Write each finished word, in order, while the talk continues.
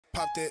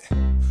Pop that,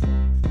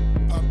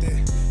 pop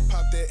that,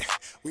 pop that.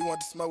 We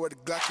want to smoke where the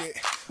Glock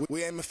at.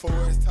 We aiming for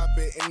where it's top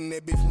at.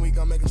 Internet beef and we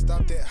gon' make them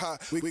stop that. Ha,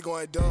 we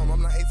going dumb. I'm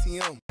not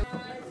ATM.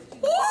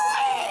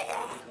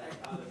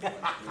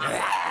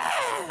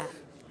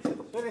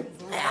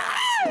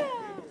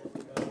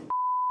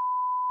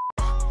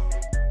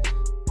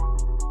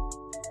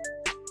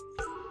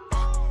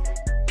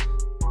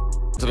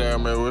 Today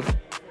I'm here with.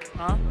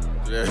 Huh?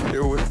 Today I'm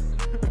here with.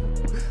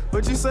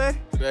 What'd you say?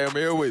 Today I'm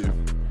here with.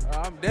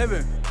 I'm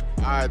Devin.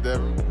 All right,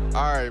 Devin.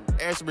 All right,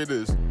 answer me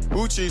this: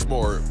 who cheats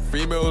more,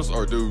 females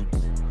or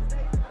dudes?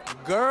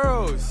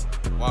 Girls.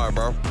 Why,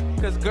 bro?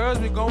 Cause girls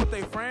be going with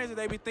their friends and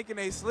they be thinking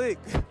they slick,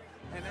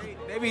 and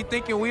they be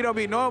thinking we don't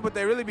be knowing, but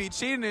they really be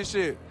cheating and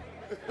shit.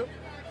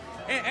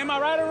 Am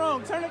I right or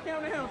wrong? Turn the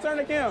camera to him. Turn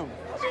the camera.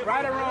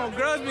 Right or wrong?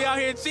 Girls be out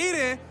here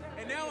cheating.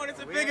 And they don't want us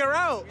to figure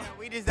out. Yeah,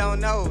 we just don't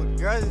know.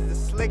 Girls is the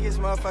slickest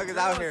motherfuckers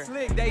out here.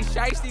 Slick. They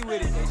shiesty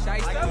with it. They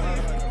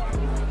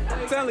shiesty.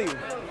 I'm telling you.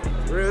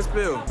 Real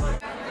spill.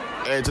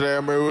 Hey, today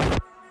I'm here with.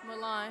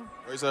 Milan.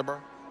 What you say, bro?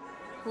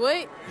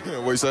 What?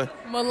 What you say?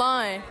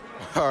 Milan.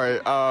 All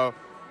right.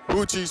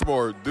 Who cheats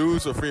more,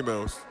 dudes or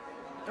females?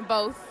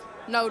 Both.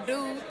 No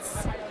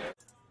dudes.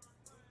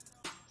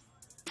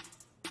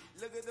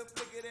 Look at the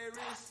flick of that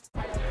wrist.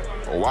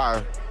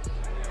 Why?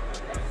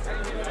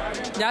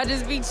 Y'all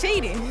just be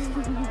cheating.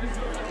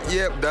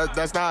 Yep,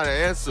 that's not an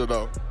answer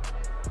though.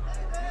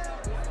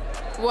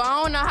 Well,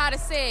 I don't know how to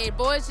say it.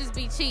 Boys just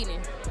be cheating.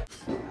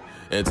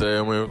 And today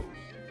I'm here.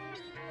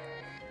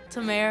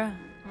 Tamara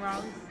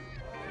Morales.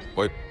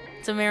 What?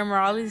 Tamara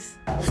Morales.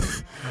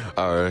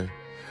 All right.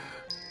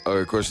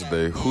 Okay, question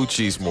today. Who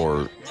cheats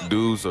more,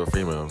 dudes or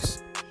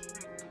females?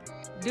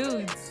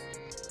 Dudes.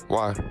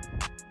 Why?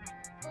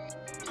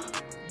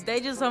 They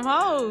just some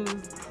hoes.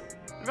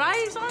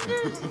 Right,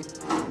 Saunders?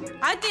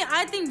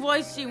 I think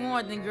boys cheat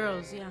more than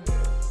girls, yeah.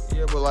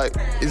 Yeah, but like,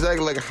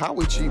 exactly like how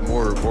we cheat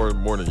more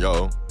than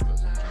y'all.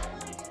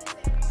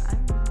 I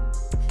don't know.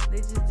 They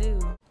just do.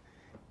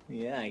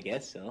 Yeah, I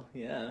guess so,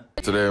 yeah.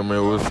 Today I'm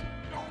here with.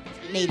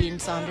 Nadine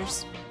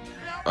Saunders.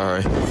 All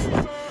right.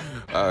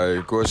 All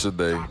right, question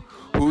today.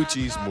 Who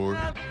cheats more?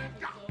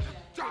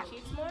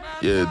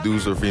 Yeah,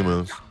 dudes or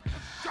females?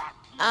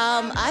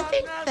 I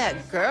think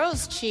that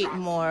girls cheat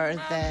more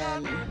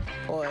than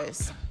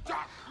boys.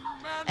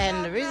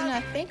 And the reason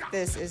I think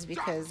this is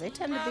because they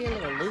tend to be a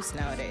little loose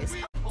nowadays.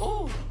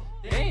 Oh,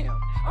 damn.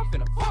 I'm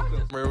finna fuck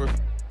her. I'm here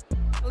with.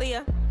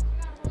 Leah.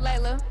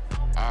 Layla.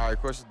 All right,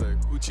 question today.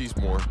 Who cheats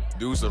more,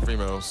 dudes or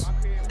females?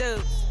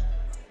 Dudes.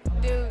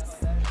 Dudes.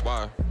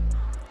 Why?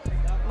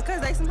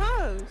 Because they some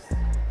hoes.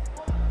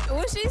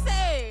 What she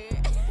say?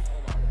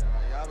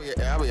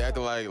 Y'all be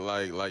acting like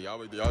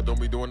y'all don't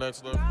be doing that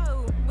stuff.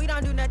 No, we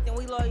don't do nothing.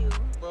 We love you.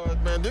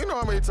 But man, do you know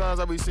how many times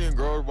I be seeing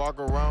girls walk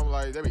around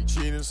like they be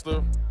cheating and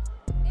stuff?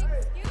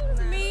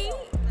 Excuse me,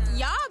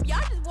 y'all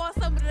just want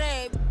some of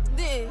that.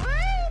 This.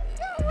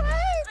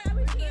 What?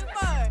 We cheating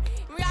for?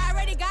 We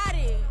already got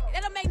it.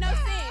 That don't make no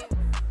sense.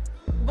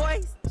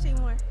 Boys cheat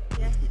more.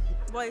 Yeah.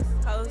 Boys,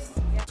 hoes.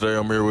 Yeah. Today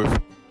I'm here with.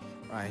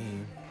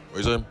 Raheem. What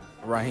you say?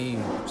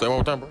 Raheem. Say one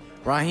more time, bro.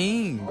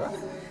 Raheem, bro.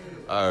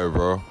 All right,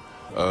 bro.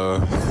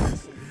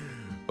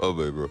 Oh,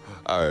 baby, bro.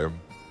 All right.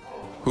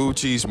 Who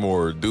cheats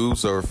more,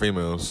 dudes or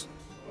females?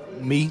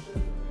 Me.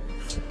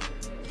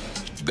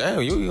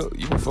 Damn, you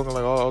been fucking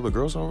like all the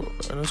girls in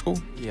the school?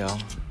 Yo. Nah,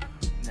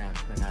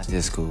 but not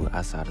this school,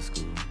 outside of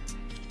school.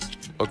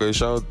 Okay,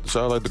 shout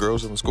like the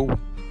girls in the school.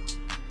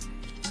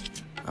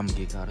 I'm gonna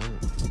get caught up.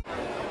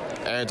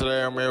 And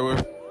today I'm here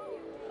with.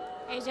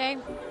 AJ.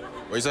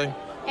 What you say?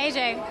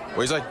 AJ.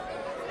 What you say?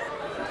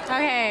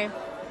 Okay.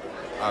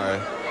 All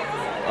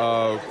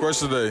right.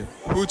 Question today.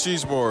 Who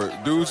cheats more,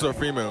 dudes or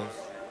females?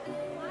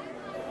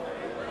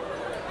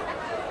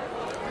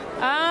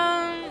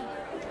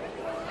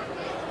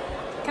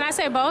 Can I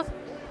say both?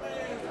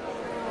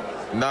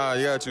 Nah,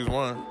 you gotta choose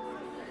one.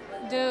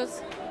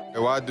 Dudes. Hey,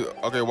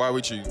 why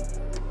we cheat?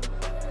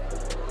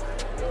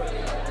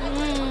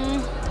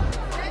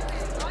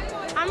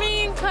 I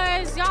mean,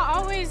 cause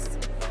y'all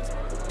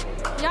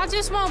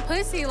just want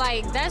pussy.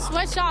 Like, that's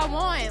what y'all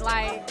want.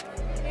 Like.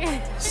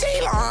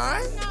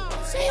 Ceylon?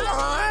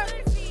 Ceylon?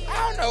 I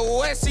don't know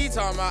what she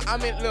talking about. I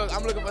mean, look,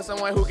 I'm looking for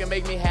someone who can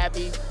make me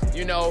happy,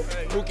 you know,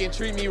 who can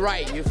treat me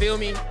right. You feel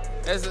me?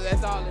 That's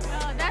all.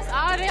 That's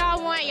all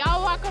y'all want.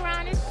 Y'all walk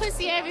around, there's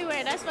pussy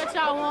everywhere. That's what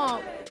y'all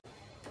want.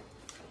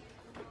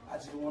 I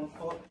just want to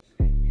fuck.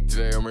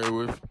 Today I'm here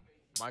with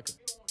Micah.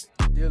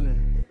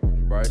 Dylan.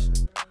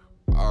 Bryson.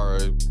 All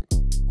right.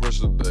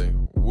 Question today.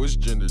 Which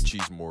gender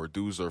cheats more,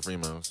 dudes or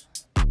females?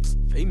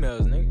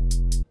 Females,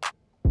 nigga.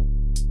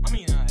 I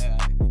mean,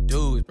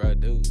 dudes, bro,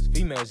 dudes.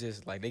 Females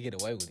just, like, they get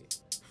away with it.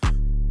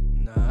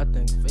 Nah, I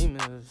think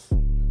females.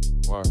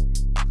 Why?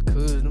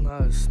 Cause them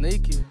hoes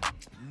sneaky.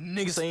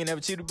 Niggas ain't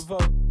never cheated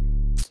before?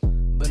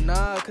 But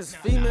nah, cause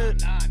female.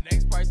 Nah,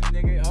 next person,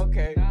 nigga,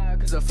 okay. Nah,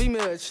 cause a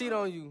female cheat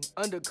on you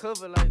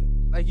undercover, like,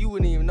 Like you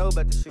wouldn't even know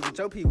about the shit with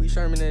your Pee Wee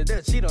Sherman.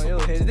 They'll cheat on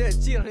your ass. They'll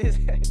cheat on his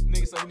ass.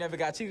 Nigga, so you never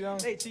got cheated on?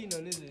 They cheating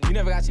on this ass. You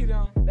never got cheated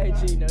on? They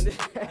cheating on this.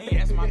 I ain't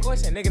answer my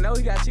question. Nigga, know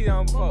he got cheated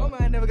on before. My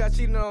man never got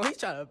cheated on. He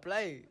trying to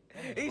play.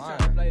 He trying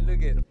to play.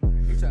 Look at him.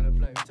 He trying to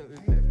play.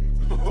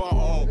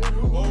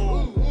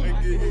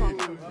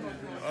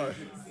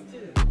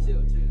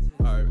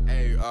 All right,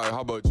 hey, all right,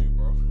 how about you,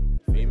 bro?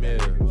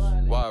 Females.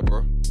 Why,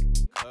 bro?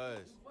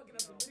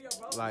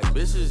 Cause like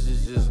bitches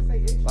is just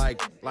like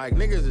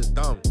niggas is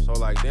dumb, so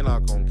like they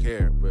not gonna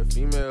care. But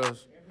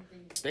females,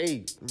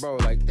 they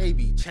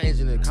be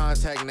changing the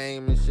contact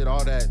name and shit,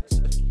 all that,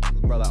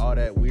 bro, like all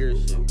that weird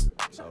shit.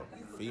 So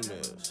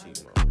females,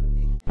 cheat, bro.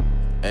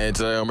 And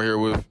today I'm here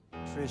with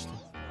Tristan.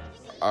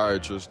 All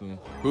right, Tristan.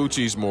 Who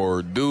cheats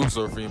more, dudes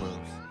or females?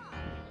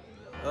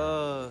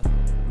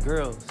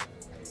 Girls.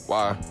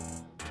 Why?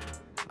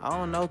 I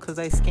don't know, cause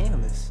they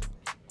scandalous.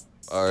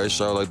 All right,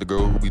 shout out like the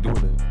girl who be doing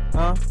it.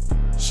 Huh?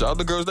 Shout out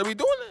the girls that be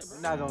doing it.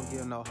 We're not gonna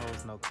give no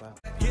hoes no clout.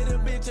 Get a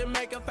bitch and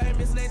make her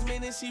famous next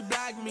minute she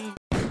block me.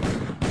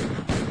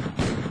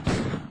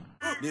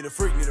 Need a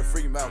freak,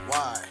 mouth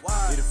wide.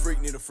 Need a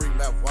freak,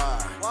 mouth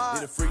wide.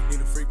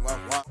 Need a freak, mouth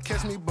wide.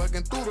 Catch me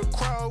bucking through the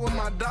crowd with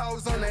my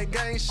dogs on that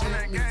gang shit.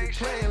 Music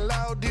playing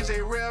loud,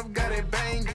 DJ Rev got it bang.